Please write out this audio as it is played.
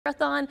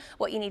marathon,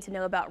 what you need to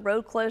know about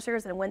road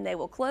closures and when they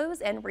will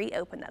close and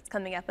reopen. That's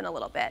coming up in a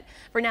little bit.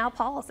 For now,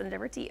 Paul, I'll send it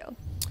over to you.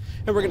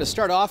 And we're going to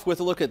start off with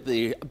a look at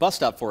the bus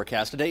stop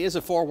forecast. Today is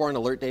a forewarn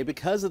alert day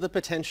because of the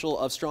potential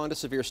of strong to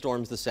severe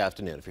storms this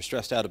afternoon. If you're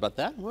stressed out about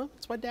that, well,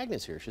 that's why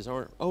Dagny's here. She's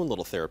our own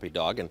little therapy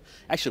dog. And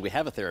actually, we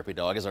have a therapy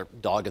dog as our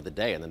dog of the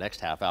day in the next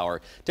half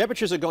hour.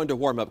 Temperatures are going to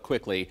warm up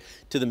quickly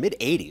to the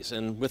mid-80s.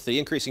 And with the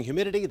increasing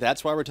humidity,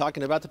 that's why we're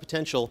talking about the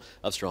potential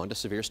of strong to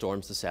severe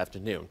storms this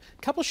afternoon.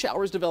 A couple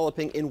showers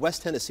developing in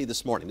West Tennessee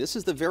this morning. This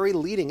is the very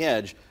leading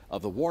edge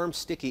of the warm,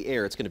 sticky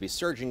air. It's going to be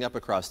surging up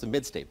across the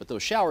mid-state. But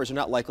those showers are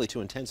not likely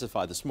to intensify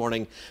this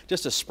morning,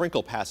 just a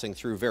sprinkle passing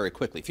through very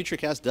quickly.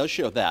 Futurecast does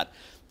show that.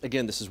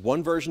 Again, this is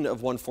one version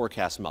of one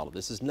forecast model.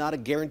 This is not a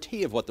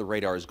guarantee of what the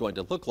radar is going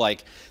to look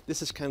like.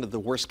 This is kind of the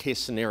worst case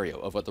scenario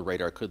of what the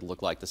radar could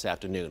look like this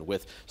afternoon,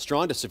 with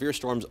strong to severe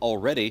storms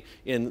already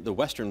in the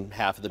western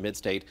half of the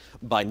mid-state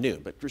by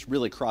noon, but just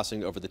really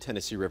crossing over the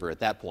Tennessee River at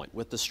that point,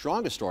 with the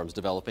strongest storms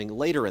developing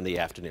later in the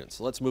afternoon.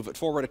 So let's move it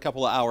forward a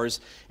couple of hours,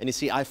 and you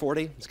see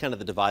I-40, it's kind of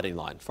the dividing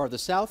line. Farther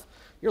south,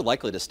 you're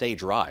likely to stay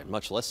dry,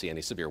 much less see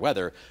any severe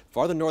weather.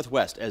 Farther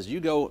northwest, as you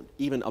go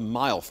even a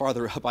mile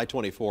farther up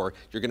I-24,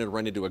 you're going to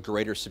run into a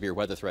greater severe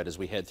weather threat as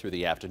we head through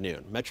the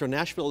afternoon. Metro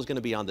Nashville is going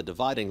to be on the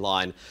dividing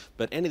line,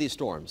 but any of these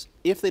storms,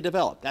 if they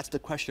develop, that's the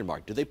question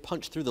mark. Do they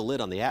punch through the lid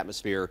on the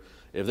atmosphere?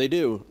 If they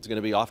do, it's going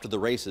to be off to the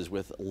races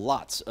with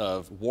lots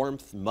of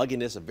warmth,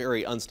 mugginess, a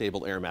very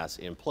unstable air mass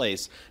in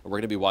place. And we're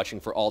going to be watching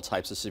for all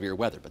types of severe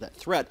weather. But that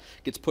threat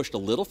gets pushed a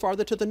little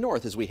farther to the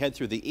north as we head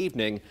through the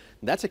evening.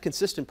 And that's a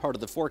consistent part of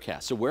the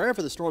forecast. So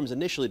wherever the storms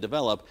initially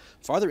develop,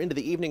 farther into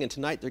the evening and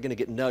tonight, they're going to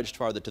get nudged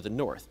farther to the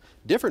north.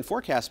 Different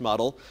forecast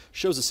model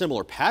shows a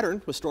similar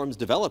pattern with storms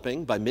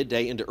developing by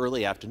midday into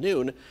early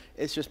afternoon.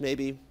 It's just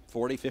maybe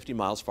 40, 50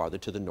 miles farther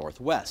to the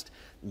northwest.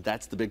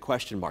 That's the big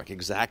question mark.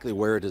 Exactly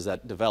where does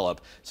that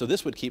develop? So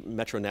this would keep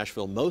Metro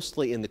Nashville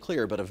mostly in the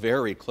clear, but a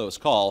very close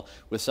call,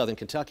 with southern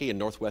Kentucky and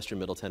northwestern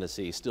Middle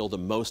Tennessee still the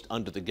most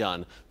under the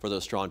gun for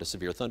those strong to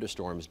severe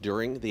thunderstorms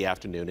during the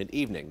afternoon and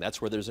evening. That's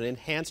where there's an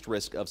enhanced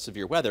risk of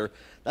severe weather.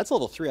 That's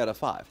level 3 out of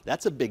 5.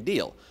 That's a big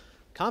deal.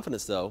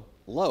 Confidence, though,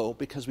 low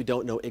because we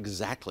don't know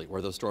exactly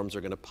where those storms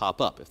are going to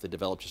pop up. If they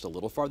develop just a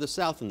little farther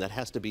south, then that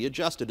has to be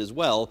adjusted as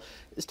well.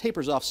 This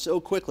tapers off so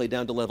quickly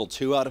down to level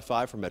 2 out of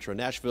 5 for Metro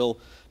Nashville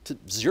to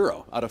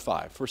 0 out of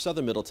 5 for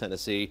southern Middle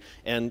Tennessee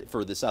and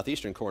for the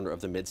southeastern corner of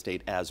the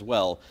mid-state as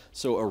well.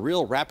 So a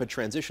real rapid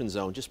transition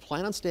zone. Just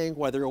plan on staying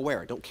weather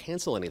aware. Don't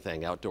cancel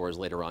anything outdoors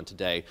later on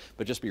today,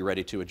 but just be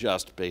ready to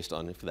adjust based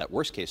on if that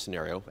worst case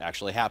scenario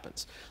actually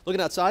happens.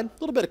 Looking outside, a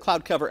little bit of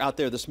cloud cover out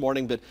there this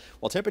morning, but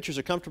while temperatures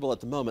are comfortable at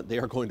the moment, they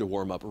are going to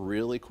warm up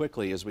really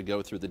quickly as we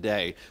go through the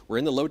day. We're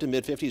in the low to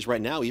mid 50s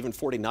right now, even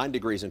 49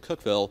 degrees in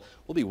Cookeville.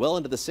 We'll be well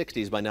into the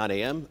 60s by 9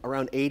 a.m.,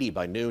 around 80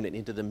 by noon, and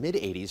into the mid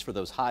 80s for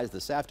those highs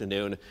this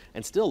afternoon,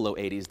 and still low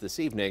 80s this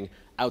evening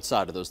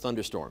outside of those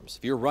thunderstorms.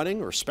 If you're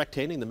running or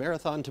spectating the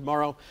marathon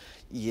tomorrow,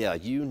 yeah,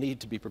 you need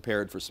to be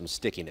prepared for some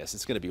stickiness.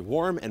 It's going to be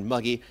warm and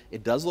muggy.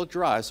 It does look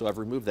dry, so I've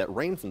removed that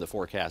rain from the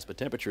forecast, but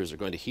temperatures are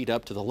going to heat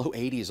up to the low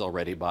 80s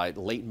already by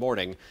late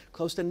morning,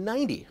 close to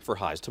 90 for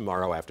highs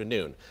tomorrow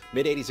afternoon.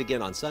 Mid 80s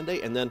again on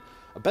Sunday, and then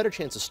a better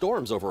chance of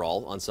storms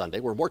overall on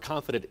Sunday. We're more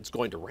confident it's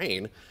going to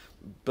rain,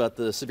 but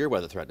the severe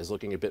weather threat is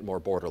looking a bit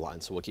more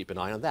borderline, so we'll keep an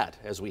eye on that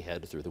as we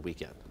head through the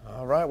weekend.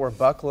 All right, we're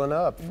buckling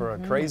up for a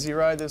crazy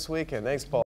ride this weekend. Thanks, Paul.